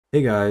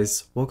Hey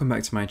guys, welcome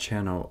back to my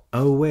channel.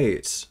 Oh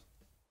wait,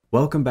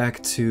 welcome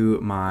back to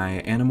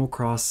my Animal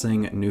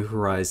Crossing New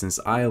Horizons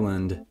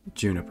Island,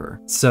 Juniper.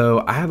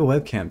 So I have a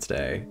webcam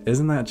today.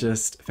 Isn't that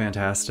just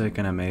fantastic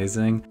and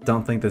amazing?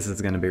 Don't think this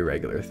is gonna be a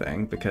regular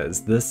thing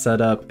because this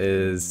setup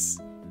is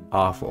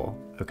awful.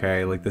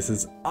 Okay, like this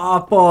is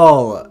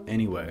awful!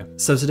 Anyway,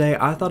 so today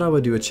I thought I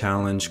would do a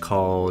challenge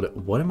called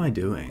What Am I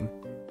Doing?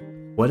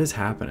 What is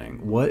happening?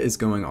 What is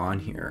going on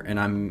here? And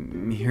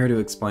I'm here to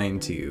explain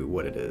to you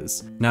what it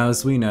is. Now,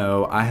 as we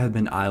know, I have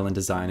been island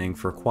designing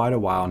for quite a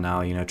while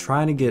now,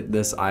 trying to get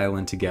this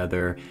island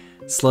together.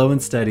 Slow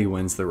and steady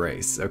wins the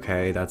race,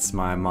 okay? That's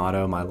my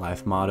motto, my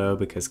life motto,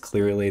 because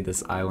clearly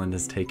this island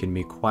has taken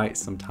me quite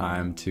some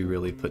time to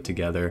really put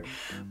together.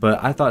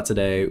 But I thought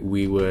today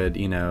we would,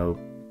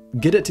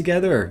 get it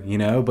together,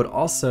 but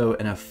also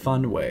in a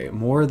fun way,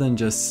 more than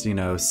just,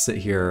 sit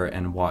here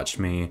and watch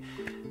me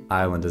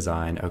island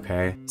design,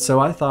 okay? So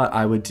I thought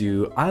I would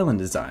do island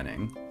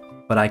designing,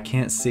 but I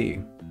can't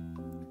see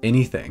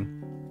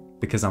anything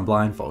because I'm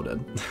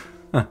blindfolded.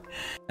 And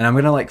I'm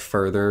gonna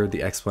further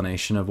the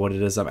explanation of what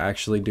it is I'm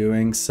actually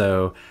doing.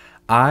 So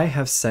I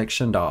have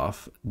sectioned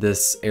off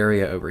this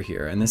area over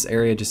here, and this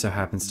area just so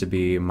happens to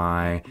be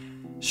my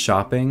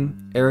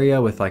shopping area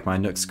with my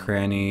Nook's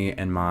Cranny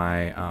and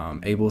my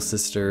Able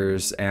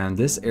Sisters, and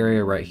this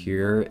area right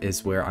here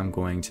is where I'm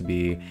going to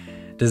be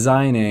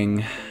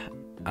designing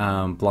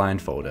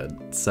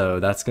blindfolded. So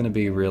that's going to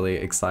be really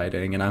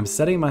exciting, and I'm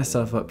setting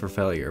myself up for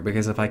failure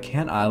because if I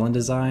can't island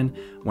design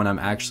when I'm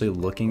actually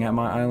looking at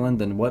my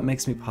island, then what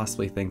makes me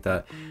possibly think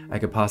that I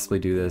could possibly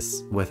do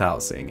this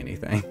without seeing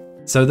anything?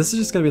 So this is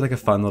just going to be a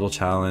fun little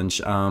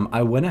challenge.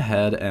 I went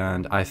ahead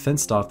and I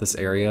fenced off this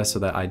area so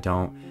that I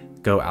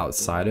don't go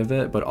outside of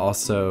it, but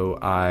also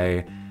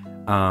I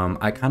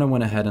kind of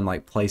went ahead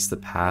and placed the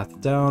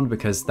path down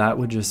because that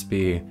would just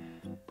be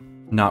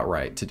not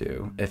right to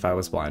do if I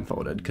was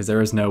blindfolded, because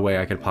there is no way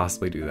I could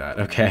possibly do that,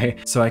 okay?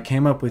 So I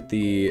came up with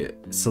the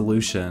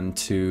solution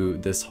to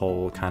this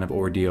whole kind of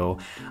ordeal.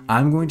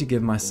 I'm going to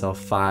give myself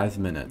 5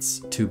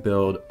 minutes to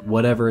build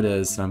whatever it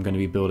is that I'm going to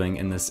be building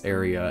in this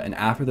area, and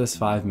after those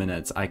 5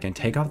 minutes, I can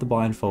take off the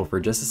blindfold for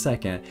just a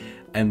second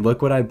and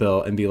look what I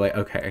built and be like,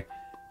 okay,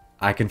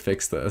 I can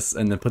fix this,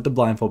 and then put the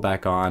blindfold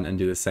back on and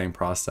do the same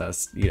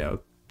process,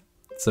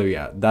 So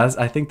yeah,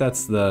 I think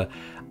that's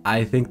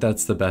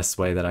the best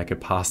way that I could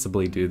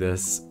possibly do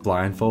this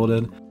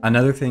blindfolded.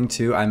 Another thing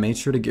too, I made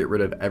sure to get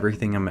rid of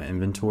everything in my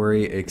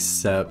inventory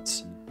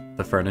except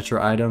the furniture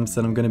items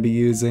that I'm going to be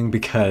using,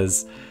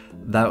 because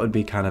that would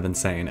be kind of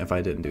insane if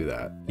I didn't do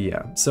that.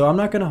 Yeah, so I'm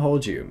not going to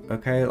hold you,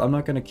 okay? I'm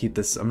not going to keep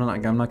this, I'm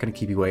not going to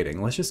keep you waiting.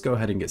 Let's just go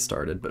ahead and get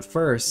started. But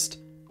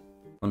first,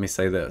 let me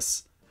say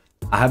this.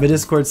 I have a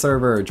Discord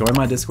server. Join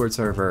my Discord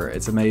server.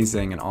 It's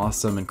amazing and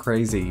awesome and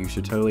crazy. You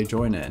should totally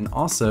join it. And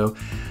also,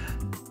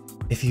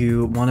 if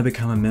you want to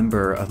become a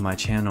member of my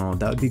channel,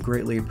 that would be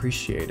greatly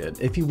appreciated.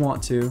 If you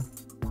want to,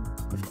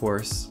 of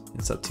course,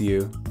 it's up to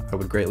you. I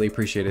would greatly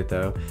appreciate it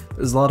though.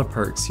 There's a lot of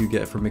perks you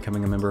get from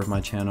becoming a member of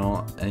my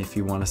channel, and if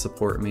you want to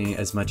support me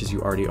as much as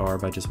you already are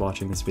by just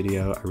watching this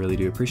video, I really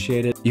do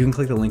appreciate it. You can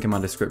click the link in my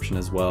description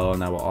as well,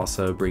 and that will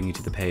also bring you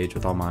to the page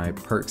with all my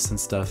perks and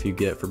stuff you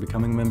get for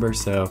becoming a member,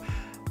 so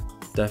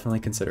definitely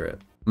consider it.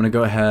 I'm gonna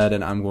go ahead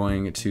and I'm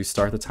going to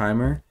start the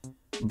timer.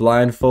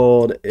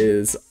 Blindfold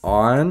is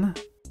on.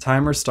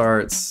 Timer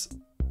starts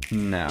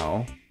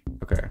now.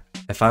 Okay.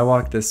 If I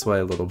walk this way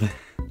a little bit.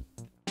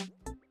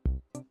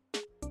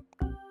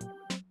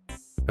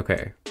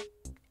 Okay.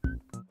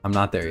 I'm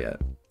not there yet.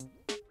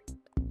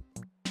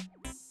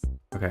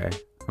 Okay.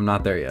 I'm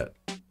not there yet.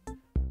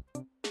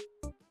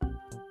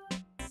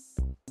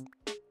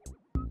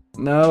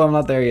 No, I'm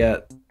not there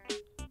yet.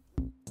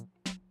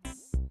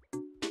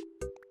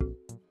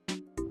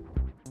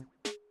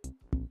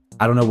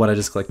 I don't know what I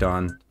just clicked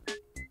on.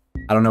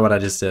 I don't know what I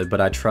just did, but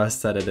I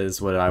trust that it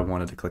is what I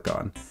wanted to click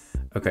on.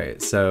 Okay,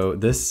 so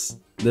this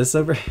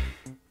over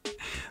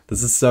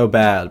this is so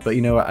bad, but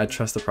you know what? I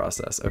trust the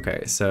process.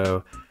 Okay,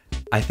 so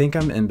I think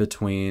I'm in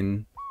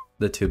between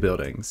the two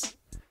buildings.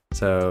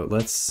 So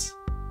let's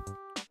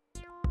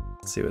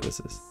see what this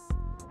is.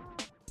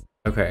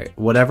 Okay,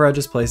 whatever I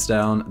just placed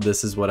down,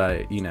 this is what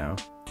I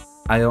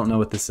don't know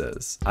what this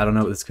is. I don't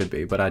know what this could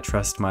be, but I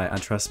trust my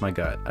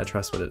gut. I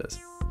trust what it is.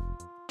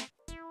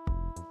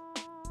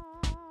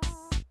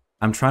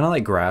 I'm trying to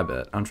grab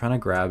it. I'm trying to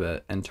grab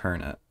it and turn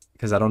it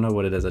because I don't know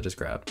what it is I just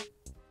grabbed.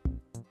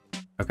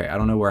 Okay, I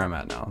don't know where I'm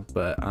at now,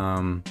 but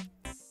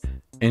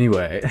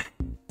anyway.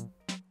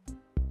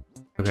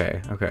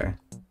 Okay.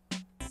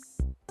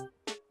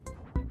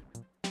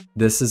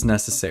 This is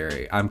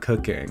necessary. I'm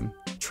cooking.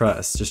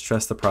 Just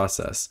trust the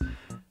process.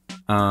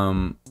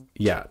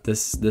 Yeah,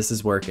 this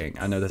is working.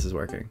 I know this is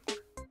working.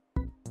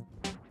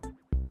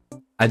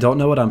 I don't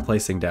know what I'm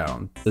placing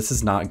down. This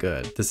is not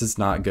good. This is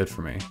not good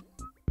for me.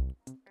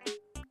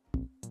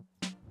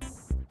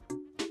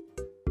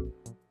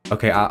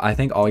 Okay, I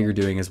think all you're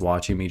doing is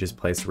watching me just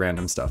place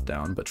random stuff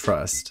down, but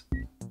trust.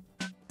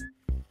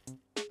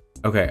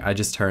 Okay, I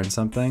just turned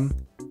something.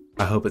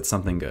 I hope it's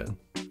something good.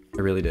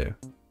 I really do.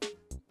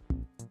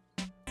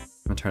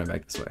 gonna turn it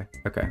back this way.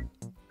 Okay.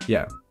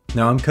 Yeah.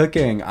 No, I'm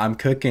cooking. I'm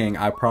cooking.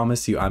 I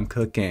promise you, I'm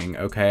cooking.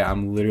 Okay,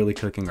 I'm literally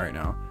cooking right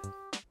now.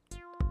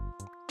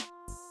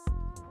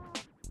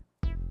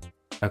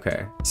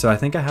 Okay, so I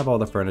think I have all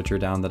the furniture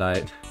down that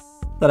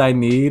I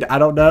need. I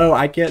don't know.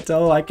 I can't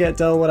tell. I can't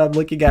tell what I'm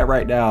looking at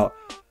right now.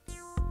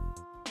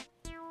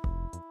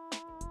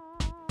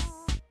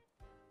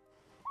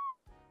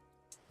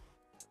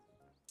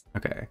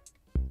 Okay.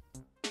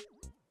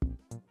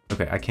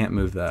 Okay, I can't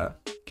move that.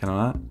 Can I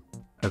not?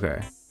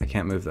 Okay, I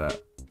can't move that.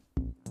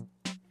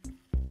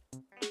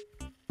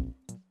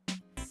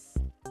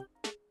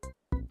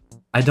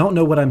 I don't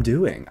know what I'm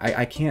doing.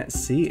 I can't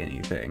see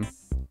anything.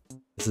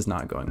 This is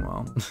not going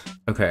well.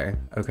 Okay.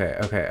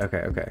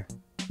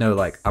 No,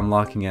 like, I'm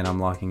locking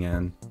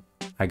in.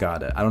 I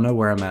got it. I don't know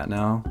where I'm at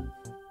now,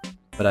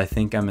 but I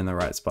think I'm in the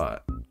right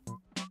spot.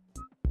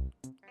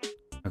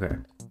 Okay.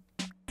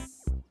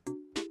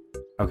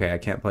 Okay, I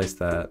can't place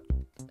that.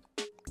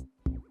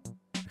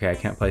 Okay, I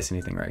can't place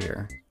anything right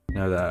here.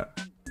 Know that.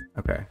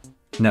 Okay.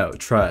 No,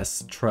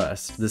 trust.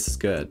 This is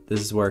good. This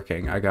is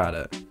working. I got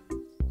it.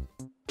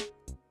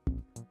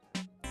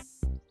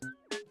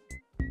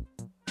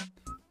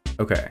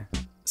 Okay,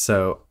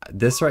 so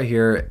this right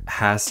here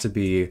has to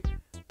be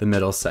the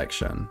middle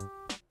section.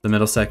 The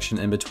middle section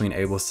in between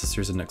Abel's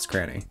Sisters and Nook's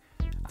Cranny.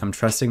 I'm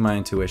trusting my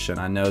intuition.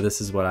 I know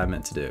this is what I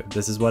meant to do.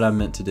 This is what I'm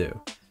meant to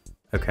do.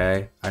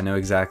 Okay, I know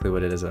exactly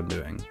what it is I'm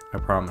doing. I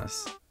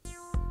promise.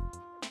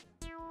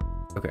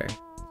 Okay,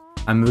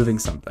 I'm moving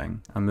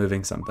something.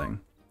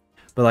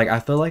 But like,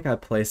 I feel like I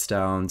placed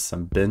down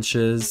some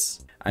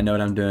benches. I know what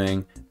I'm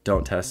doing.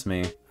 Don't test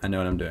me. I know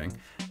what I'm doing.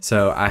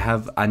 So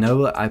I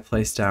know I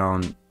placed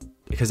down,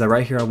 because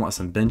right here I want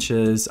some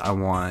benches. I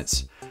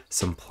want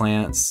some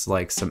plants,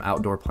 like some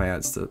outdoor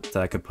plants that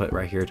I could put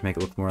right here to make it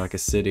look more like a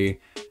city.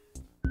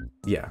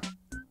 Yeah,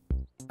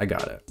 I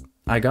got it.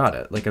 Like,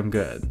 I'm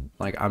good.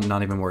 Like, I'm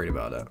not even worried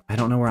about it. I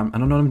don't know what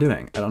I'm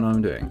doing.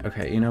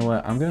 Okay, you know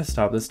what? I'm gonna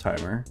stop this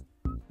timer.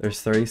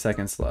 There's 30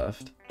 seconds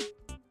left.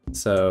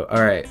 So,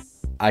 all right.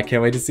 I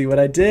can't wait to see what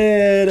I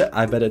did.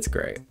 I bet it's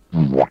great.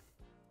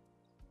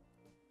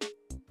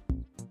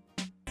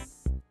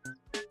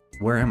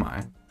 Where am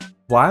I?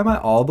 Why am I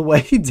all the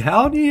way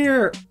down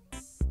here?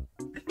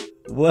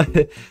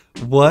 What?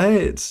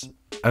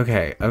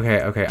 Okay.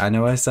 I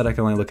know I said I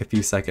can only look a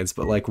few seconds,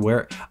 but like,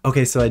 where?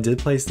 Okay, so I did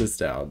place this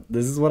down.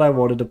 This is what I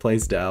wanted to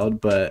place down,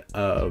 but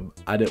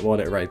I didn't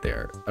want it right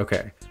there.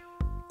 Okay.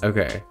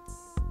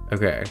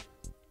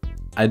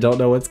 I don't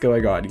know what's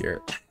going on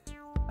here.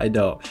 I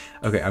don't.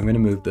 Okay, I'm gonna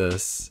move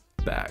this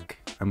back.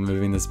 I'm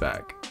moving this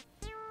back.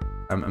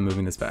 I'm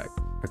moving this back.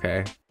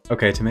 Okay.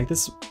 Okay, to make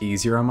this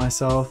easier on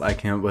myself, I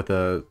came up with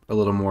a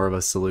little more of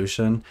a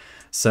solution.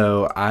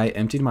 So I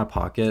emptied my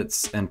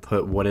pockets and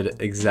put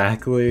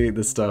exactly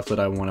the stuff that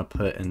I want to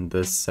put in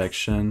this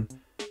section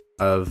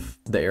of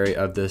the area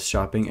of this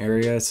shopping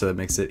area, so it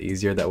makes it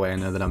easier. That way I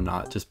know that I'm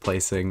not just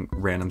placing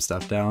random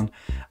stuff down.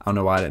 I don't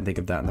know why I didn't think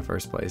of that in the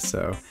first place.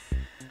 So,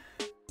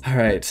 all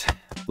right,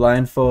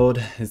 blindfold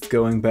is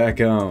going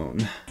back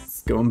on.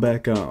 It's going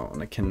back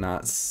on. I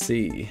cannot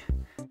see.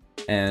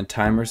 And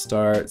timer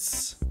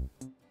starts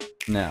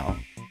now.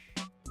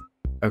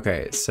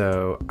 Okay,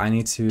 so I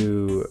need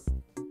to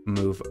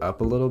move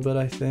up a little bit,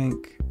 I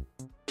think.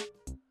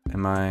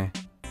 Am I?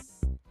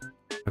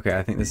 Okay,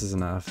 I think this is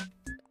enough.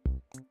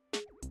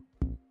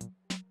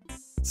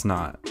 It's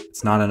not.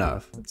 It's not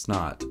enough. It's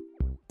not.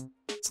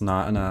 It's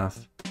not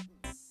enough.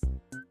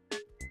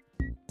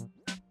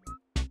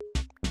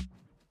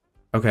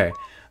 Okay.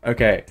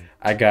 Okay.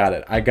 I got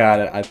it.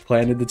 I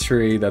planted the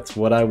tree. That's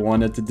what I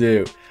wanted to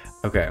do.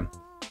 Okay.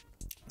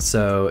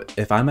 So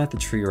if I'm at the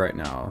tree right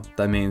now,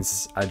 that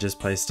means I just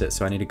placed it.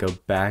 So I need to go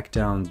back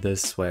down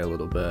this way a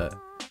little bit.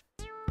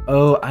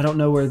 Oh, I don't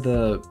know where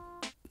the...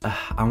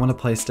 I want to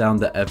place down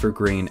the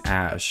evergreen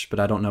ash, but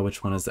I don't know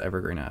which one is the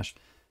evergreen ash.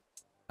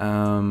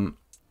 I'm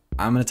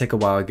going to take a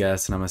wild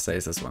guess and I'm going to say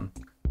it's this one.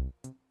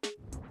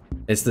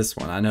 It's this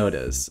one. I know it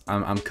is.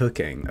 I'm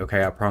cooking.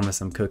 Okay, I promise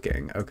I'm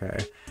cooking.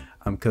 Okay,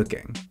 I'm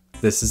cooking.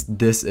 This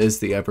is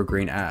the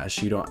evergreen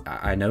ash.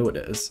 I know it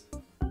is.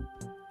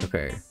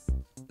 Okay.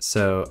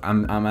 So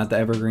I'm at the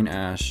evergreen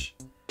ash.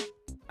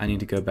 I need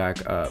to go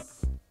back up.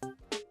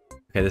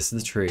 Okay, this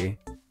is the tree.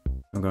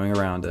 I'm going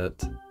around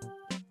it.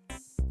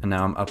 And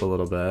now I'm up a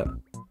little bit.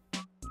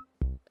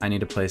 I need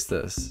to place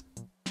this.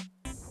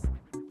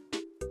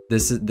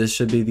 This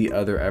should be the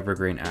other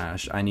evergreen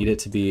ash. I need it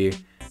to be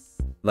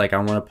like, I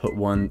want to put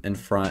one in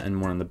front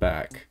and one in the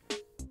back.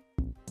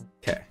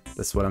 Okay,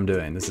 this is what I'm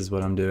doing. This is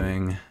what I'm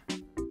doing.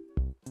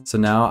 So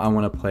now I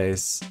want to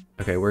place,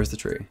 okay, where's the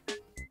tree?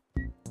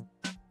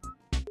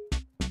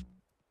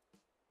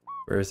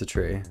 Where's the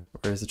tree?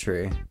 Where's the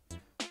tree?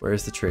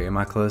 Where's the tree? Am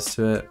I close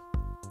to it?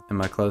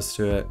 Am I close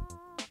to it?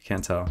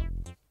 Can't tell.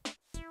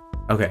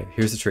 Okay,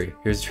 here's the tree.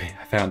 Here's the tree.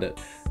 I found it.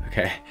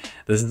 Okay,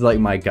 this is like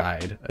my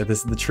guide.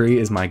 The tree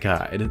is my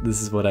guide.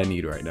 This is what I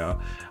need right now.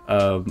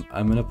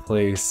 I'm gonna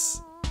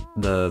place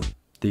the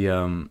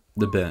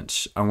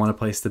bench. I want to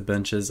place the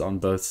benches on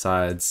both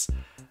sides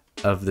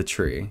of the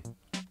tree.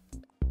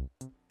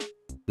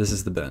 This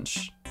is the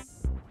bench.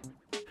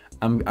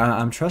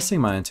 I'm trusting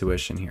my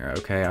intuition here,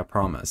 okay? I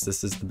promise.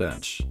 This is the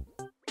bench.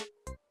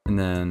 And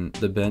then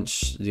the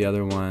bench, the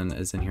other one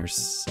is in here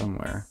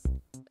somewhere.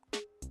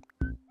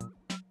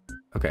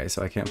 Okay,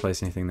 so I can't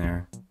place anything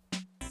there.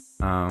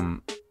 I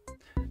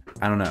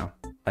don't know.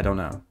 I don't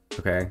know.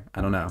 Okay,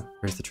 I don't know.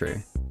 Where's the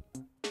tree?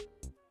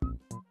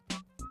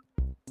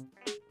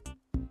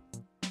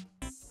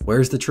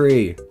 Where's the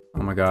tree?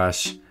 Oh my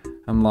gosh.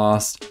 I'm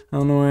lost. I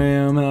don't know where I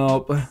am.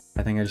 Help.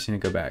 I think I just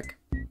need to go back.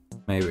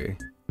 Maybe.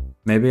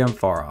 Maybe I'm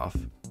far off.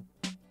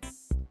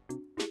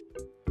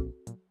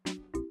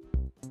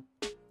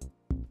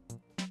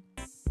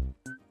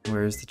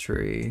 Where's the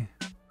tree?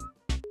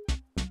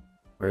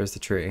 Where's the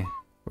tree?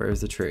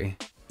 Where's the tree?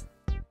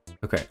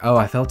 Okay. Oh,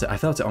 I felt it. I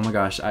felt it. Oh my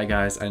gosh.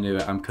 Guys, I knew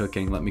it. I'm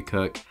cooking. Let me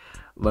cook.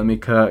 Let me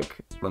cook.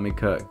 Let me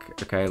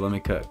cook. Okay, let me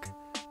cook.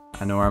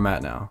 I know where I'm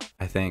at now,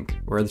 I think.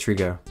 Where'd the tree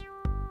go?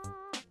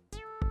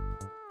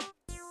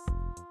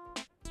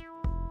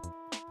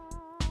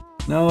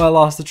 No, I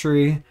lost the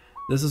tree.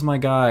 This is my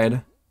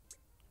guide.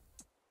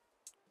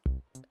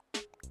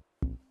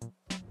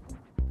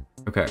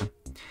 Okay.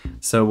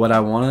 So what I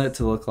wanted it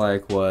to look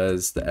like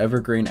was the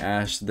evergreen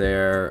ash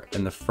there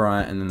in the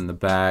front and then in the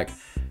back,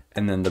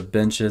 and then the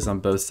benches on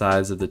both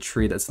sides of the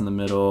tree that's in the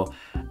middle.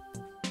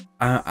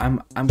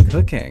 I'm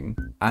cooking.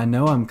 I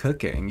know I'm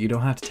cooking. You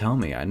don't have to tell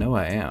me. I know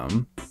I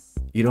am.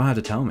 You don't have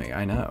to tell me.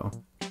 I know.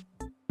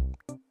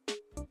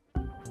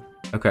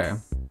 Okay.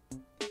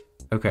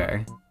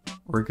 Okay.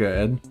 We're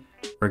good.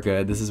 We're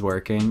good. This is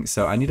working.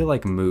 So I need to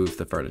like move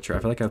the furniture. I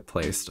feel like I've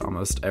placed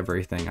almost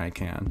everything I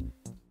can.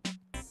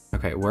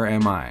 Okay, where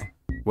am I?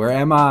 Where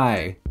am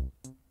I?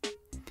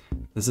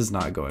 This is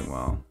not going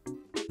well.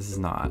 This is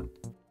not.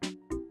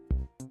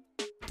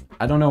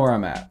 I don't know where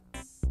I'm at.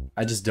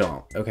 I just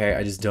don't, okay?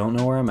 I just don't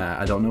know where I'm at.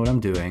 I don't know what I'm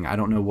doing. I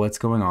don't know what's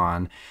going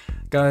on.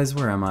 Guys,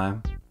 where am I?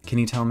 Can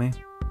you tell me?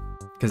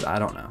 Because I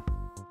don't know.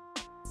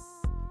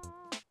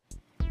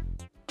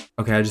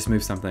 Okay, I just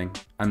moved something.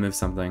 I moved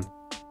something.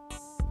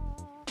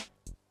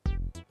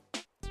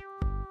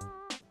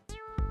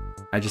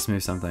 I just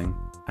moved something.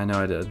 I know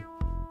I did.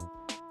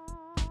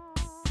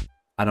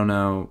 I don't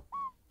know.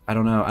 I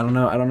don't know. I don't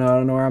know. I don't know. I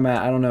don't know where I'm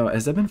at. I don't know.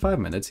 Has it been 5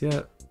 minutes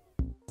yet?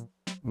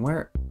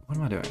 What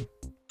am I doing?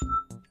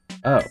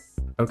 Oh,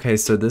 okay.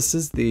 So this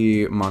is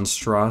the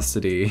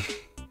monstrosity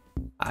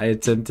I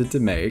attempted to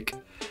make.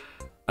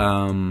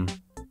 What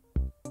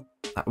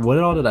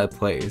all did I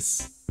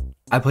place?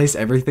 I placed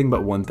everything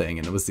but one thing,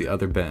 and it was the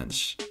other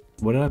bench.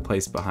 What did I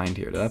place behind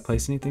here? Did I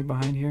place anything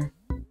behind here?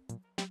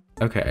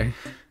 Okay.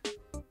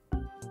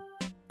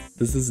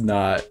 This is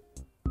not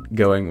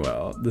going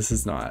well. This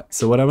is not.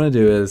 So what I'm going to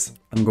do is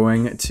I'm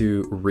going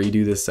to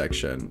redo this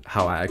section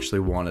how I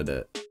actually wanted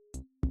it.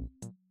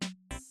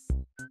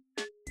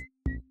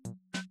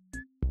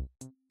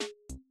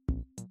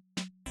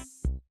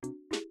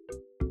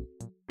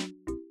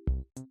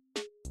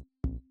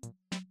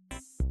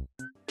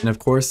 And of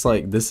course,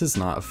 like, this is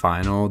not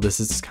final. This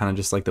is kind of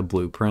just like the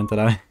blueprint that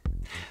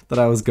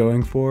I was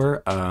going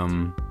for.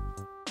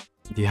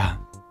 Yeah.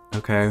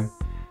 Okay.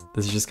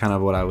 This is just kind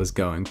of what I was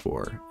going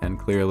for, and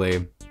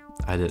clearly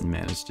I didn't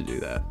manage to do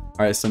that. All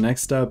right, so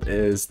next up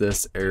is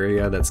this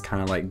area that's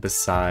kind of like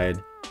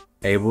beside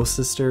Able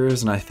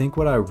Sisters, and I think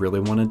what I really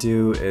want to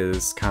do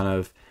is kind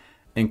of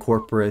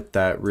incorporate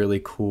that really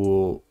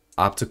cool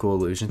optical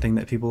illusion thing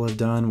that people have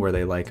done where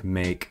they like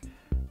make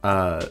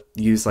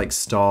use like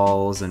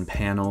stalls and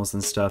panels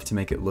and stuff to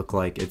make it look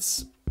like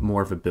it's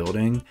more of a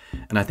building.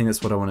 And I think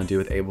that's what I want to do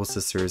with Able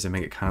Sisters and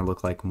make it kind of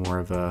look like more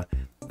of a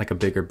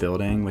bigger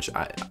building, which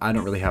I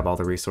don't really have all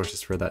the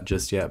resources for that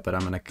just yet, but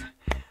I'm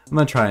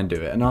gonna try and do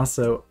it. And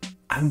also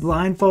I'm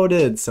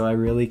blindfolded, so I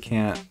really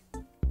can't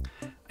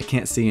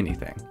see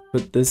anything.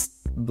 Put this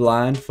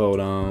blindfold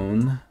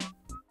on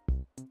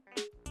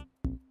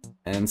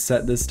and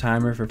set this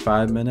timer for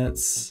 5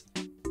 minutes.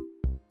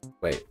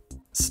 Wait,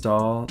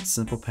 stall,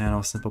 simple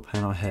panel,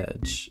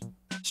 hedge,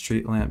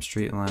 street lamp,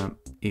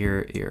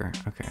 ear.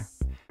 Okay.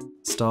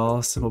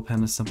 Stall, simple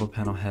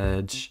panel,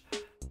 hedge,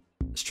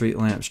 street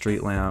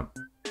lamp,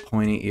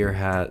 pointy ear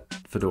hat,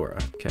 fedora.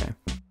 Okay.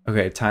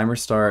 Okay, timer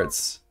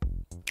starts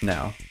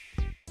now.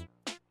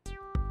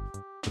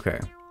 Okay.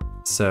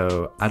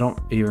 So I don't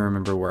even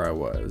remember where I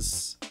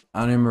was.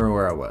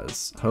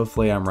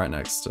 Hopefully I'm right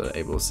next to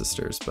Able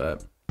Sisters,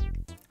 but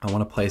I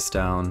want to place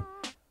down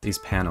these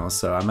panels.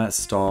 So I'm at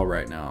stall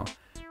right now.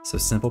 So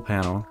simple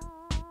panel.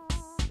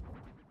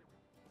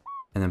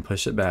 And then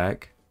push it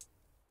back.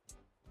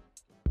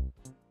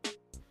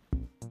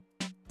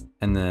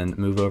 And then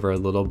move over a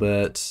little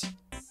bit.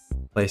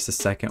 Place the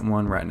second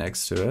one right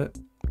next to it.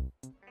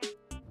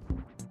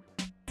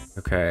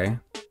 Okay.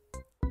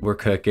 We're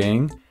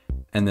cooking.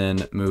 And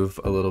then move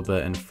a little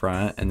bit in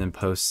front and then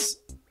place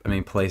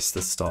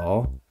the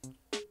stall,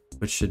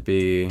 which should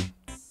be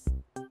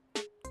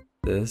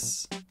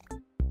this.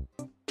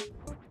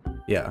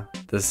 Yeah,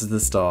 this is the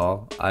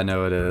stall. I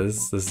know it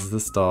is. This is the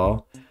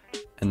stall.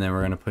 And then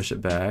we're gonna push it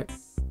back.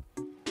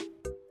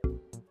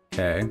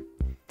 Okay.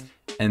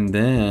 And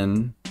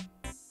then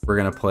we're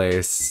gonna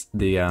place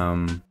the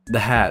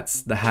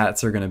hats. The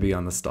hats are gonna be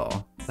on the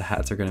stall. The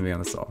hats are gonna be on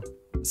the stall.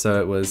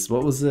 So it was,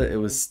 what was it? It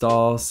was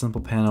stall,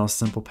 simple panel,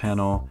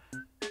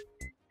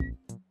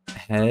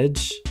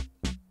 hedge,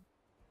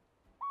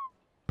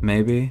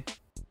 maybe.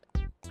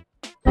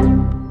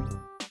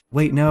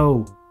 Wait,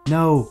 no,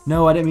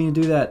 I didn't mean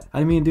to do that.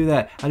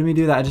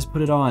 I just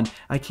put it on.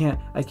 I can't.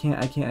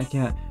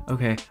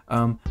 Okay,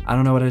 I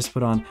don't know what I just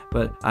put on,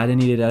 but I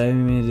didn't need it. I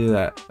didn't mean to do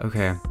that.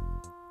 Okay.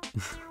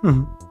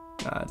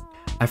 God.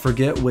 I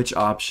forget which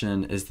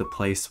option is the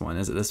place one.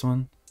 Is it this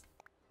one?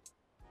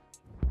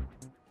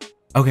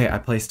 Okay, I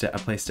placed it.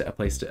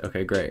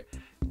 Okay,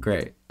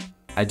 great.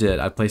 I did.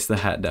 I placed the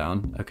hat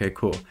down. Okay,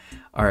 cool.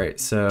 All right,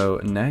 so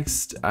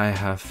next I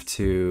have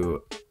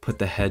to put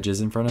the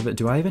hedges in front of it.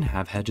 Do I even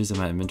have hedges in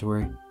my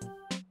inventory?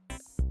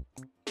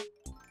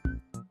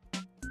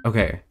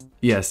 Okay,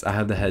 yes, I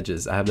have the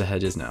hedges. I have the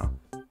hedges now.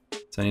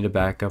 So I need to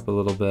back up a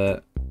little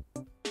bit.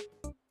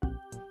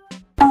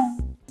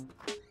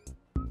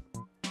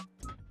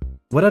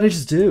 What did I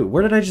just do?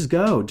 Where did I just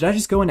go? Did I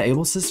just go into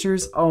Able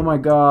Sisters? Oh my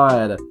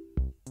god.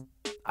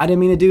 I didn't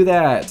mean to do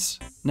that.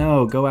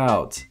 No, go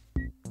out.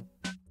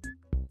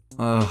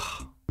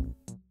 Ugh.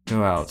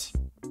 Go out.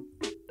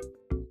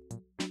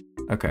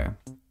 Okay.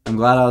 I'm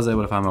glad I was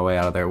able to find my way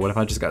out of there. What if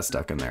I just got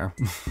stuck in there?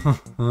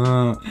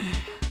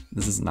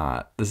 This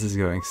is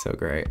going so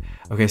great.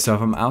 Okay, so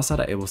if I'm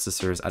outside of Able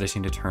Sisters, I just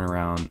need to turn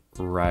around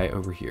right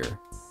over here.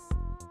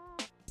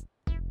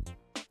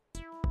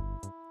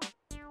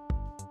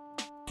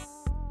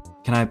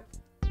 Can I?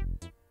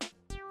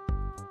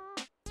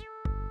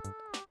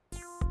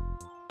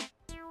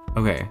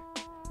 Okay.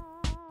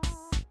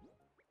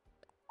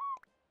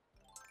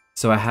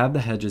 So I have the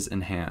hedges in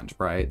hand,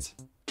 right?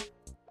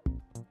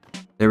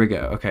 There we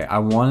go. Okay, I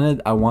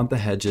want the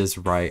hedges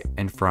right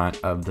in front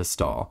of the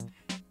stall.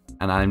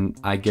 And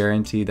I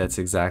guarantee that's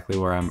exactly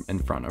where I'm in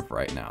front of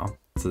right now.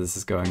 So this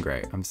is going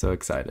great. I'm so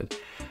excited.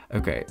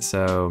 Okay,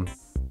 so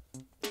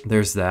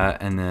there's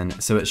that, and then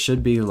so it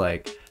should be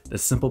like the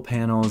simple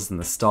panels and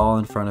the stall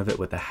in front of it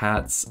with the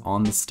hats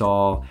on the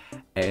stall,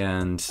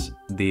 and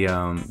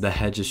the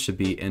hedges should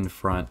be in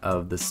front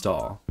of the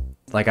stall.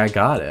 Like, I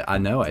got it. I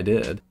know I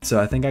did. So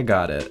I think I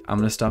got it. I'm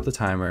gonna stop the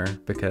timer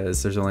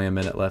because there's only a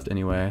minute left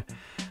anyway.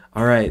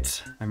 All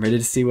right, I'm ready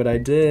to see what I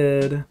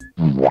did.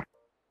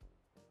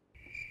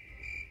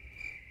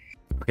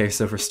 Okay,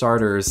 so for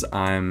starters,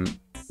 I'm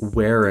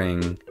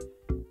wearing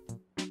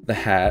the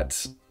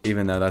hat,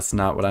 even though that's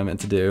not what I meant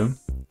to do.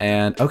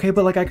 And okay,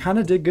 but like I kind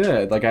of did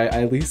good. Like I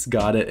at least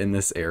got it in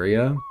this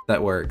area.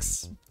 That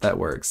works. That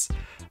works.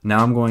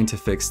 Now I'm going to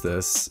fix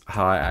this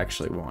how I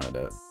actually wanted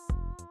it.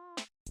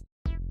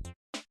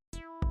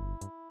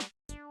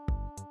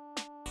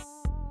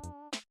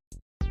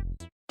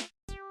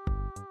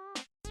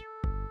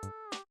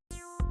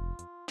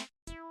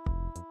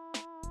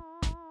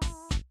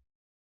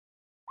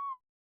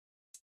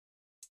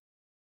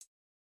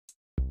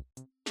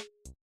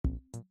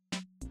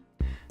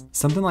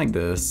 Something like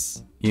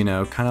this, you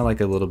know, kind of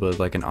like a little bit of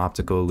like an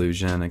optical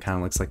illusion. It kind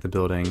of looks like the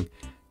building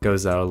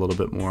goes out a little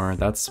bit more.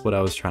 That's what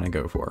I was trying to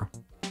go for.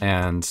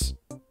 And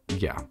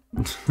yeah.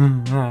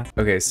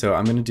 Okay, so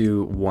I'm gonna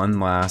do one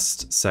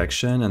last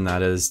section, and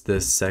that is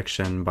this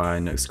section by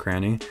Nook's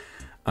Cranny.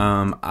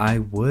 I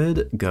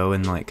would go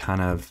and like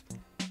kind of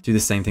do the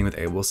same thing with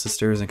Able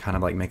Sisters and kind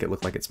of like make it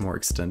look like it's more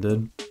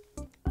extended,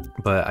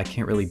 but I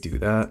can't really do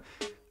that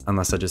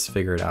unless I just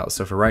figure it out.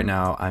 So for right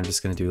now, I'm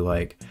just gonna do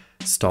like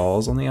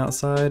stalls on the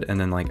outside and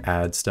then like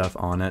add stuff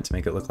on it to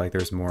make it look like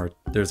there's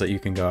like you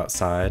can go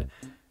outside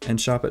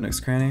and shop at Nook's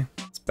Cranny.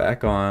 It's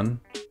back on.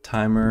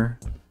 Timer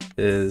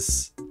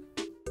is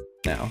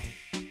now.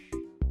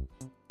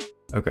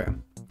 Okay.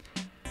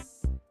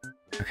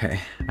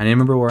 Okay, I need to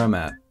remember where I'm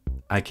at.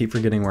 I keep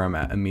forgetting where I'm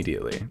at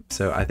immediately.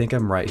 So I think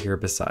I'm right here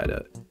beside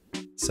it.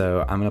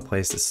 So I'm gonna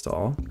place the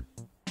stall.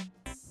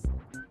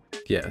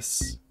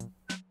 Yes.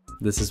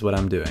 This is what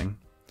I'm doing.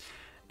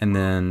 And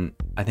then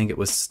I think it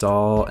was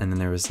stall, and then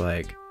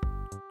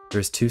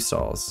there's two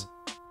stalls.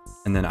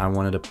 And then I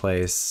wanted to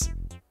place,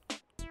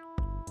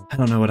 I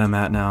don't know what I'm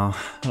at now.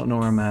 I don't know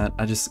where I'm at.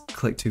 I just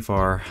clicked too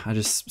far. I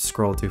just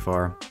scrolled too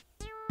far.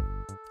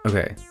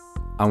 Okay,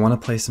 I want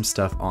to place some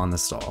stuff on the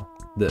stall.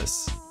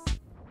 This.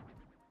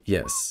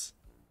 Yes,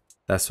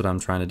 that's what I'm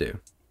trying to do.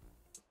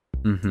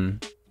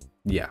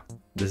 Yeah,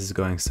 this is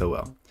going so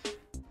well.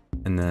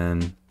 And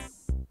then,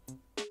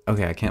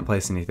 okay, I can't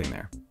place anything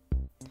there.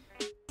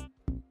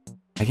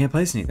 I can't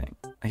place anything.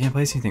 I can't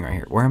place anything right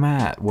here. Where am I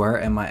at?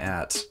 Where am I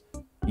at?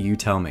 You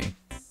tell me.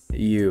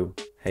 You.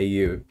 Hey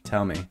you,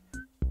 tell me.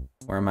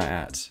 Where am I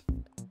at?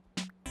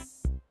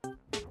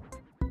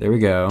 There we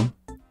go.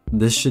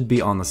 This should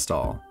be on the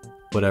stall.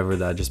 Whatever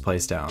that I just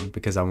placed down,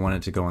 because I want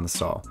it to go on the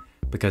stall.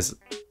 Because,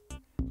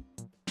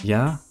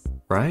 yeah,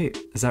 right?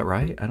 Is that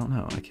right? I don't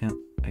know. I can't,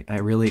 I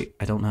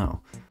don't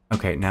know.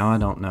 Okay, now I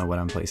don't know what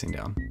I'm placing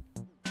down.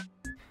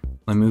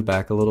 Let me move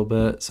back a little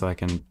bit so I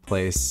can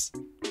place,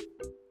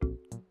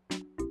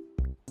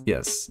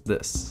 yes,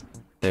 this.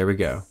 There we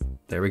go.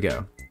 There we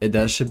go.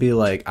 That should be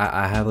like,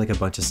 I have like a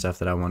bunch of stuff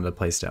that I wanted to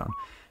place down.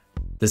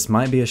 This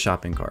might be a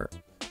shopping cart.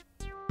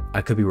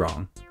 I could be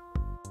wrong.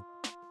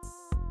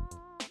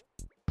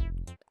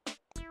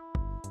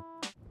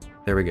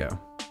 There we go.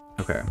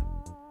 Okay.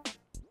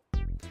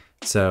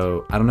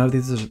 So I don't know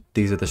if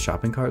these are the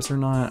shopping carts or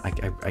not.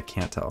 I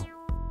can't tell.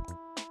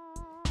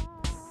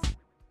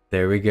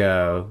 There we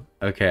go.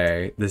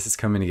 Okay, this is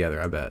coming together,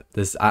 I bet.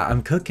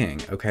 I'm cooking,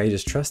 okay?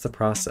 Just trust the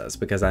process,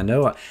 because I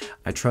know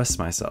I trust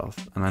myself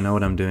and I know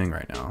what I'm doing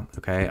right now,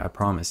 okay? I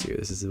promise you,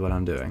 this is what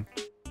I'm doing.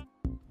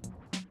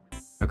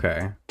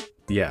 Okay,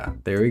 yeah,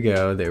 there we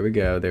go, there we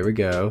go, there we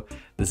go.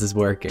 This is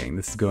working,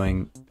 this is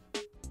going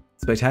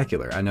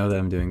spectacular. I know that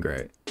I'm doing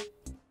great.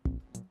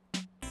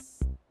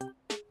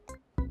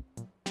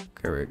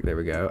 Okay, there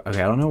we go.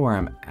 Okay, I don't know where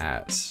I'm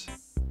at.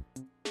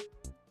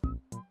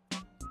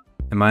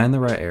 Am I in the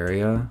right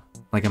area?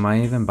 Like, am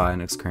I even by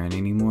Nook's Cranny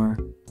anymore?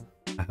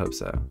 I hope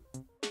so.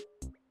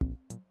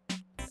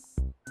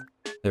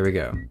 There we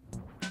go.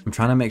 I'm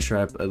trying to make sure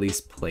I at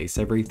least place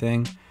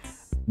everything.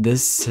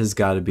 This has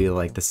got to be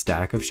like the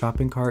stack of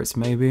shopping carts,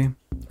 maybe?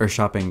 Or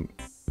shopping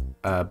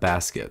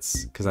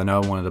baskets, because I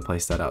know I wanted to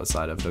place that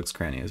outside of Nook's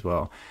Cranny as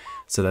well.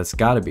 So that's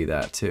got to be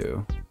that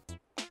too.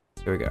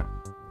 There we go.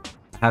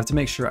 I have to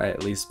make sure I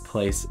at least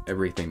place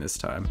everything this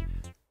time,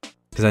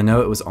 because I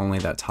know it was only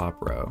that top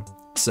row.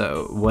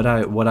 So what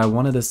I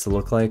wanted this to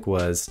look like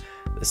was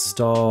the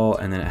stall,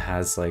 and then it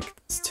has like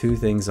 2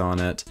 things on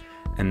it,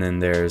 and then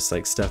there's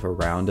like stuff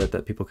around it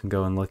that people can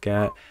go and look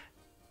at.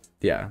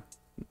 Yeah,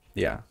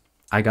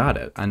 I got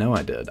it. I know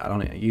I did.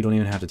 You don't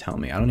even have to tell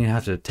me. I don't even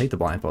have to take the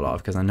blindfold off,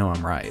 because I know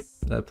I'm right.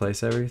 Did I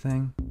place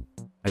everything?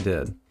 I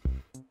did.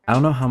 I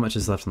don't know how much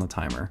is left on the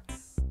timer,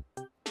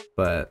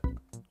 but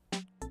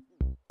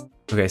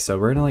okay. So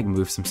we're gonna like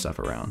move some stuff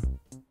around.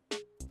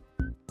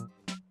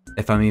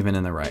 If I'm even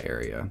in the right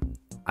area.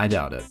 I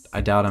doubt it.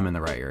 I doubt I'm in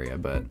the right area,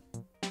 but...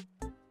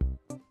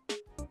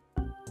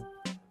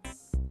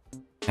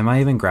 Am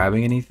I even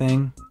grabbing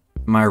anything?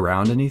 Am I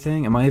around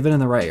anything? Am I even in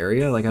the right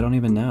area? Like, I don't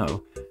even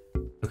know.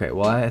 Okay,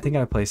 well, I think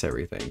I placed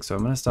everything, so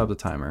I'm gonna stop the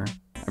timer.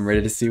 I'm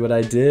ready to see what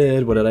I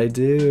did. What did I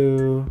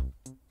do?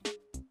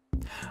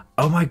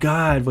 Oh my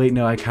god! Wait,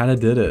 no, I kind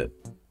of did it.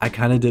 I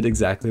kind of did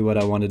exactly what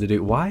I wanted to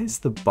do. Why is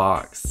the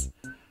box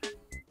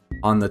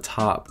on the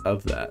top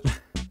of that?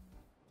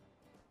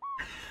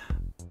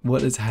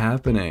 What is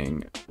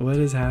happening? What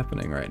is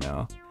happening right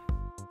now?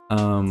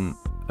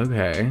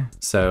 Okay,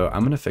 so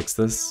I'm gonna fix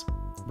this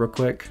real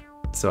quick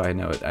so I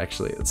know it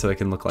actually, so it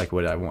can look like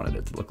what I wanted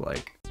it to look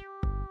like.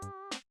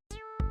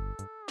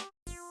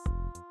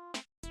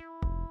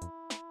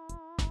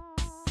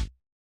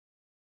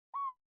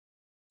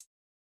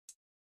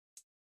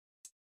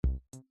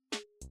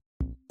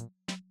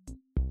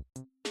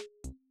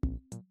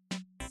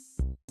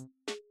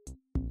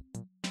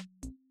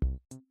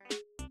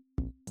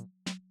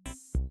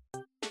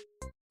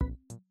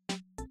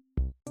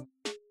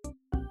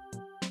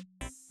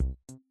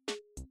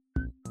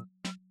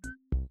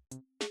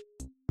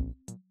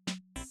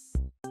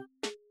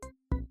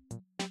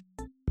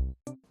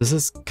 This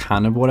is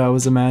kind of what I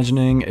was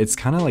imagining. It's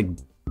kind of like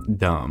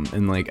dumb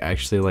and like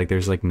actually like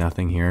there's like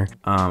nothing here.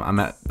 I'm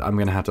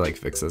gonna have to like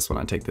fix this when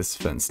I take this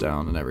fence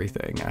down and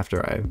everything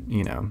after I,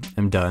 you know,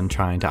 am done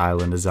trying to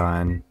island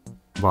design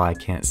while I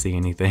can't see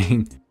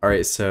anything. All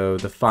right, so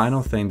the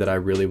final thing that I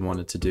really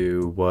wanted to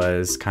do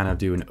was kind of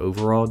do an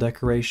overall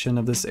decoration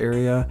of this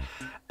area.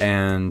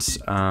 And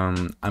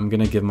I'm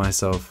gonna give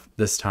myself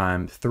this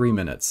time 3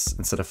 minutes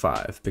instead of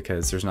 5,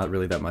 because there's not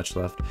really that much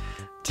left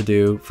to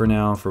do for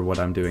now for what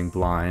I'm doing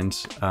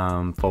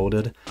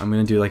blindfolded. I'm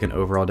gonna do like an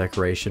overall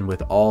decoration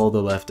with all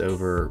the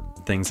leftover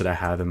things that I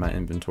have in my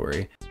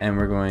inventory. And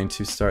we're going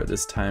to start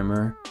this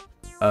timer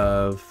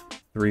of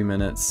 3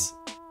 minutes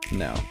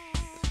now.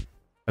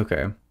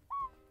 Okay.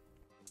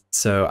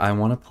 So I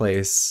wanna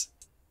place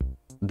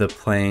the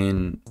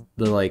plane,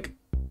 the like,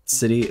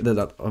 city,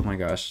 oh my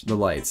gosh, the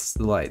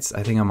lights.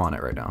 I think I'm on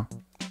it right now.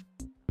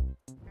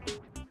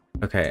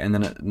 Okay, and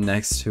then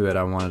next to it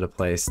I wanted to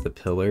place the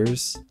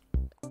pillars.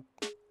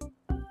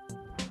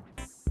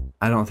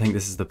 I don't think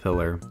this is the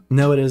pillar.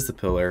 No, it is the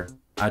pillar.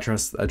 I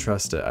trust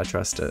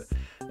it.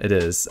 It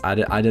is. I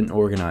didn't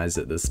organize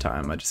it this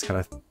time. I just kind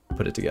of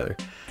put it together.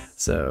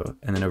 So,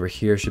 and then over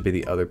here should be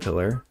the other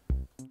pillar.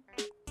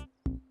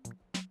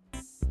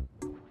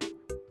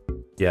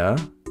 Yeah.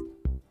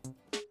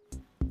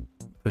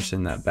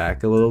 Pushing that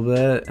back a little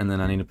bit, and then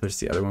I need to push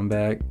the other one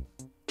back.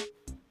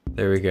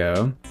 There we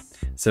go.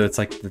 So it's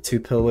like the 2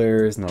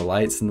 pillars and the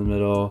lights in the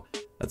middle.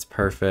 That's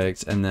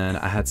perfect. And then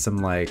I had some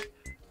like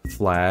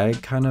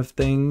flag kind of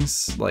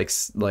things, like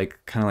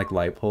kind of like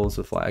light poles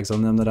with flags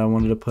on them that I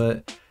wanted to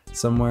put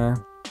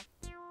somewhere.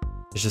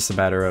 It's just a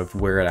matter of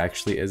where it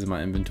actually is in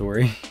my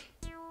inventory.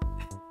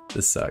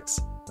 This sucks.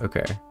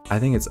 Okay, I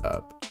think it's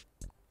up.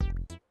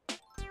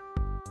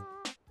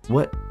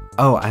 What?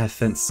 Oh, I have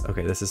fence.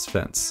 Okay, this is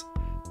fence.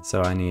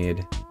 So I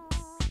need...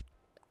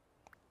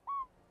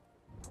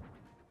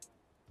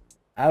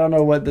 I don't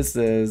know what this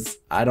is.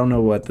 I don't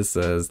know what this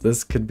is.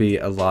 This could be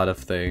a lot of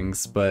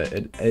things, but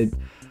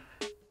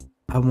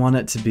I want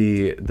it to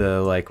be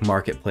the like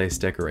marketplace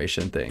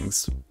decoration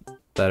things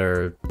that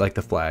are like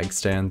the flag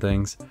stand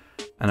things.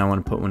 And I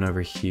want to put one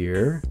over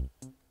here.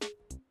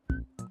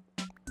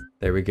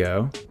 There we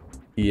go.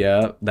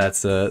 Yeah,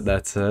 that's it.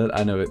 That's it.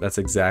 I know it. That's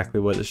exactly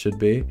what it should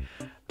be.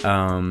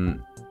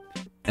 And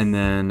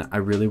then I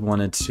really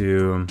wanted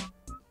to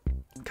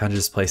kind of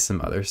just place some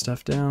other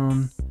stuff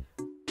down.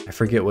 I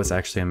forget what's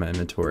actually in my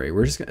inventory.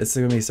 It's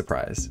gonna be a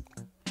surprise.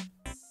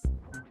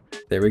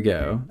 There we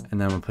go.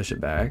 And then we'll push it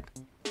back.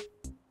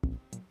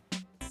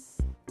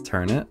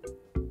 Turn it.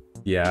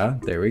 Yeah,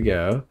 there we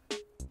go.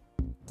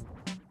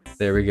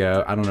 There we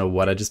go. I don't know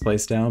what I just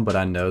placed down, but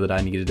I know that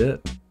I needed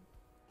it.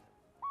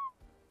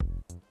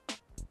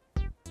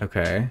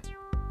 Okay.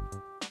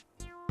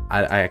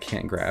 I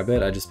can't grab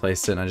it. I just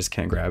placed it and I just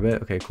can't grab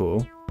it. Okay,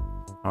 cool.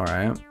 All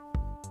right.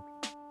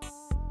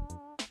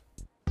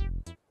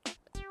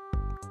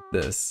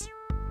 This.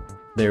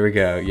 There we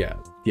go. Yeah.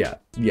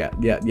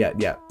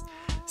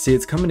 See,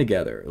 it's coming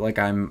together. Like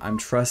I'm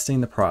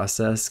trusting the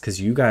process because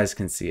you guys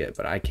can see it,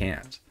 but I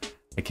can't.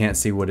 I can't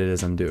see what it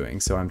is I'm doing.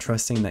 So I'm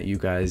trusting that you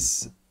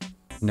guys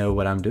know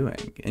what I'm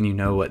doing and you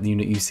know what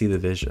you see the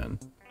vision.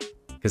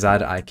 Because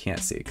I can't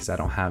see because I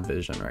don't have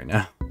vision right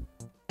now.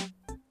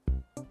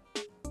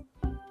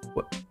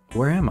 What?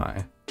 Where am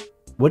I?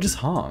 What just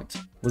honked?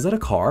 Was that a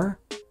car?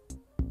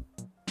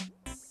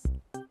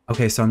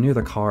 Okay, so I'm near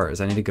the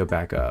cars. I need to go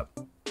back up.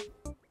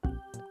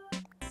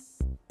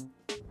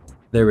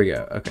 There we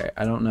go. Okay,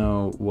 I don't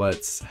know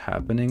what's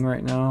happening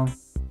right now.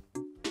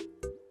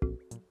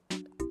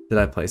 Did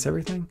I place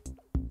everything?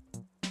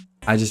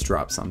 I just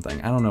dropped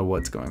something. I don't know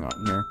what's going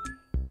on here.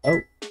 Oh,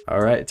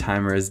 all right,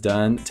 timer is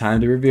done. Time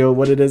to reveal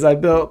what it is I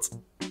built.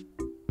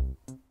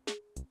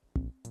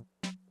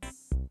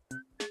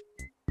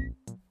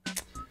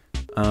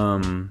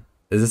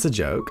 Is this a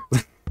joke?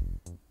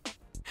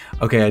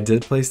 Okay, I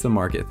did place the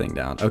market thing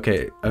down.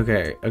 Okay,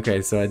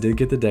 so I did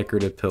get the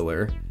decorative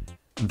pillar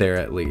there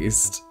at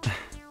least.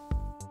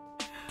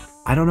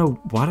 I don't know,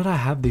 why did I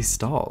have these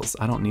stalls?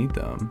 I don't need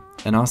them.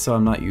 And also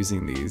I'm not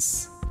using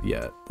these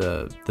yet,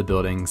 the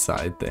building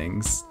side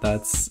things.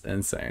 That's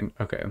insane.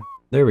 Okay,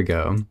 there we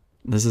go.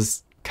 This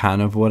is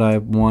kind of what I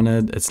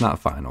wanted. It's not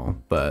final,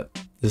 but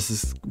this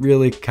is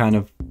really kind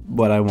of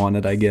what I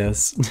wanted, I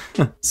guess.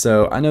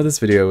 So I know this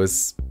video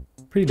was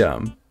pretty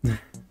dumb.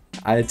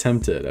 I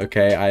attempted,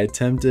 okay? I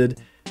attempted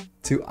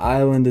to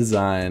island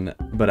design,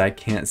 but I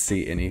can't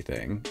see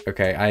anything.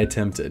 Okay, I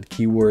attempted.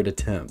 Keyword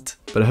attempt.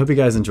 But I hope you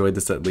guys enjoyed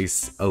this at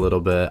least a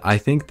little bit. I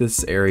think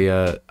this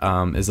area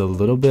is a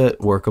little bit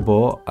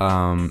workable.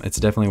 It's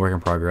definitely a work in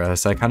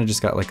progress. I kind of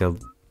just got like a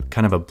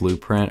kind of a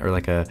blueprint or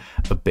like a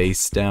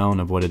base down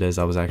of what it is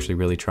I was actually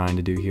really trying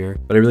to do here.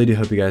 But I really do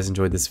hope you guys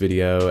enjoyed this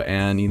video,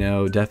 and you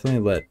know,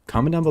 definitely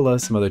comment down below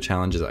some other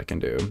challenges I can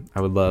do. I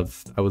would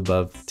love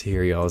to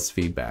hear y'all's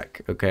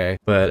feedback, okay?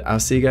 But I'll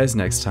see you guys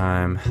next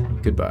time.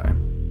 Goodbye.